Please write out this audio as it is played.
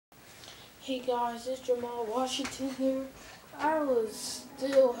Hey guys, it's Jamal Washington here. I was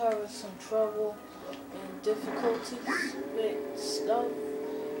still having some trouble and difficulties with stuff.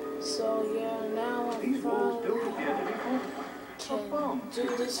 So yeah, now I finally can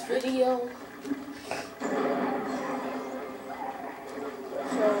do this video.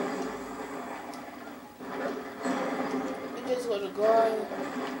 So it is what a guy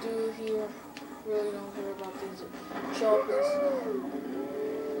do here. Really don't care about these sharpies.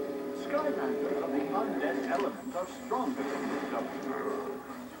 Skylanders of the undead element are stronger than the double.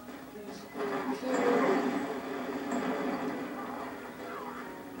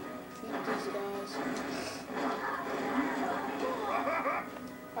 Keep these guys.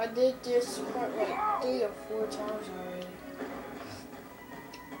 I did this part like 3 or 4 times already.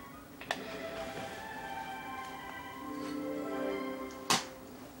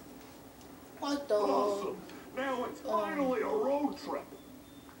 What the? Awesome! Now it's finally a road trip.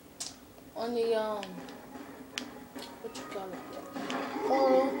 On the what you call it?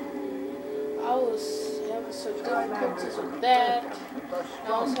 Portal. I was having some difficulties with that. I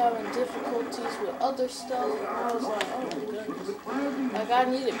was having difficulties with other stuff. And I was like, oh my goodness. Like I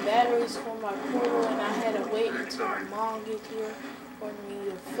needed batteries for my portal, and I had to wait until my mom get here for me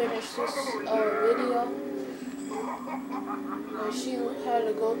to finish this video. And she had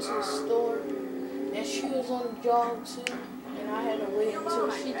to go to the store, and she was on the job too. And I had to wait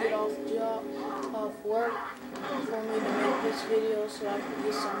until she get off work for me to make this video so I could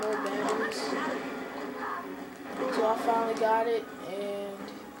get some more batteries. So I finally got it, and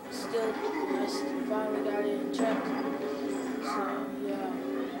I finally got it in check. So yeah,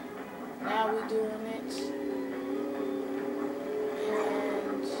 now we're doing it,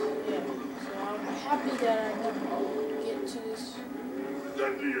 and yeah, so I'm happy that I can get to this.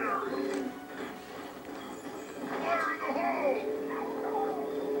 Incendiary! Fire in the hole!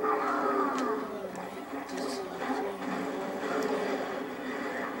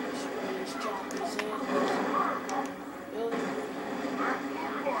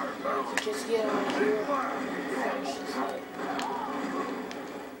 Just get on here and finish this fight.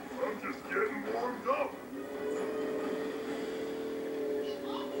 I'm just getting warmed up.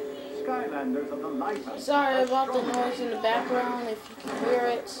 Skylanders of the lighthouse. Sorry about the noise in the background if you can hear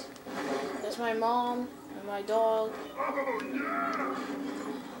it. That's my mom and my dog. Oh yeah!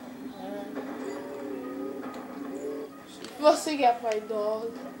 She's fussing at my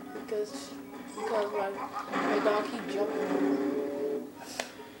dog because my dog keeps jumping.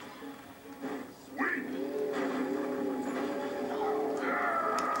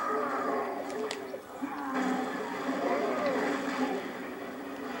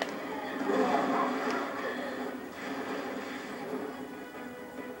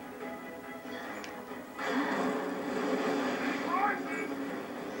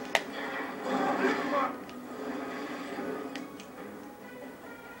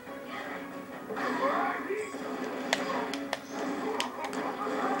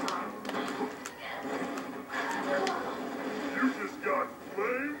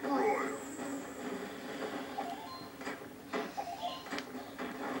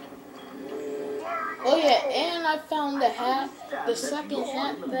 Oh yeah, and I found the hat, the second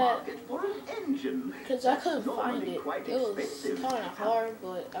hat that, because I couldn't find it. It was kind of hard,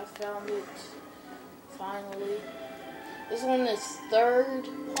 but I found it finally. This one is 3rd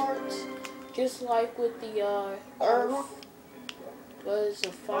part, just like with the earth, but it's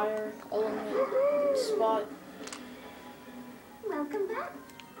a fire element spot. Welcome back.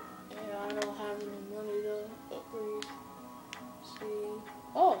 Yeah, I don't have any money to upgrade. See.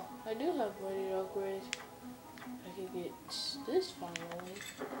 Oh, I do have money to upgrade. I can get this finally.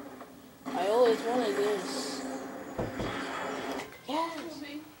 I always wanted this. Yes.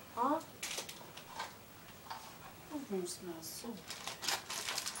 Huh? That room smells so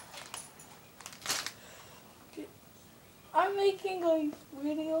good. I'm making a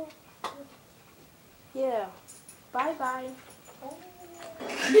video. Yeah. Bye bye.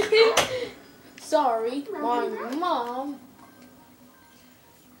 Sorry, my mom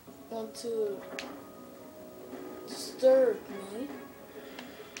want to disturb me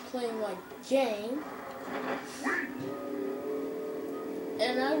playing my game,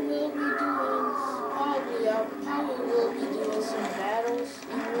 and I will be doing I probably will be doing some battles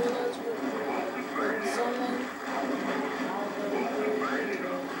in arenas with someone.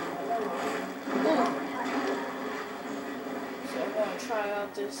 So I'm gonna try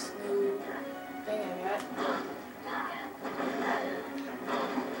out this new thing I got.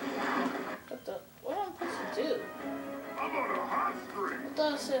 What am I supposed to do? I'm on a hot streak. I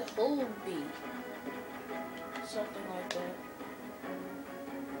thought it said hold B. Something like that.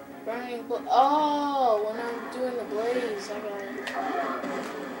 Burning oh, when I'm doing the blaze, I got it.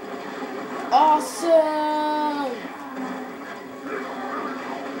 Awesome!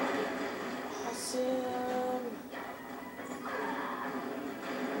 Awesome!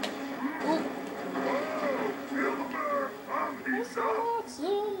 Ooh. Feel the burn. I'm That's heat up.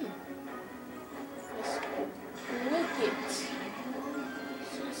 awesome! That's wicked.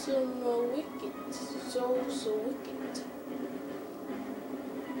 So wicked. So wicked.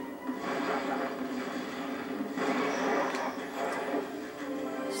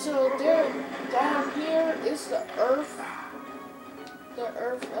 So there, down here is the earth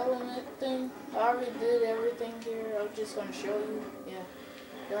element thing. I already did everything here. I'm just gonna show you. Yeah,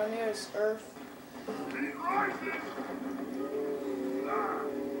 down there is earth. Heat rising.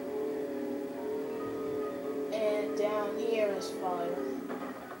 And down here is fire,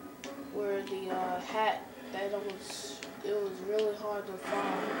 where the hat that it was really hard to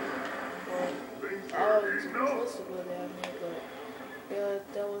find. But I was supposed to go down there, but yeah,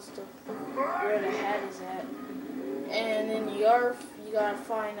 that was where the hat is at. And in the earth, you gotta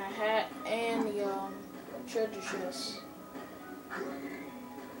find a hat and the treasure chest.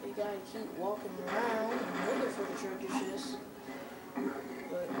 You gotta keep walking around and looking for the treasure chest.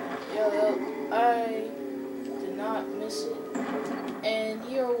 But yeah, I did not miss it. And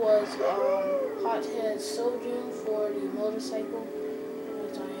here was Hothead Sojourn for the motorcycle,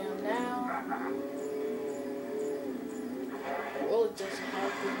 which I am now. It really doesn't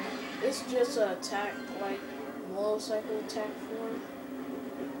have it. It's just an attack, like motorcycle attack form.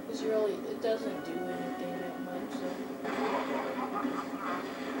 It's really, it doesn't do anything that much. So.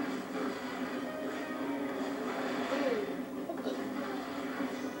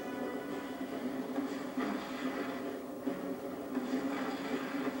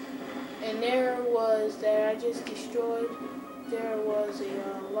 And there was that I just destroyed. There was a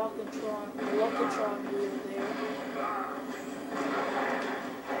Lockatron wheel there.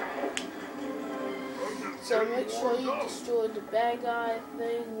 So make sure you destroy the bad guy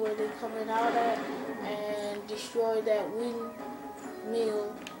thing where they're coming out at, and destroy that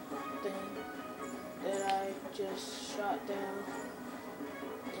windmill thing that I just shot down.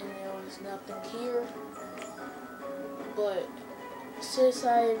 And there was nothing here. But since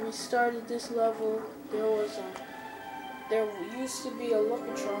I restarted this level, there used to be a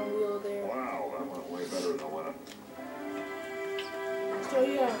Lockatron wheel there. Wow, that went way better than left. So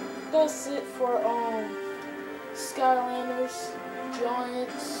yeah, that's it for Skylanders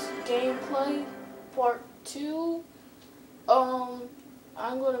Giants gameplay part 2. I'm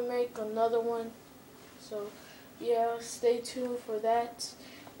gonna make another one. So yeah, stay tuned for that.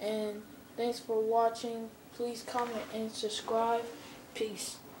 And thanks for watching. Please comment and subscribe.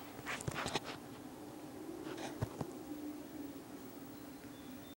 Peace.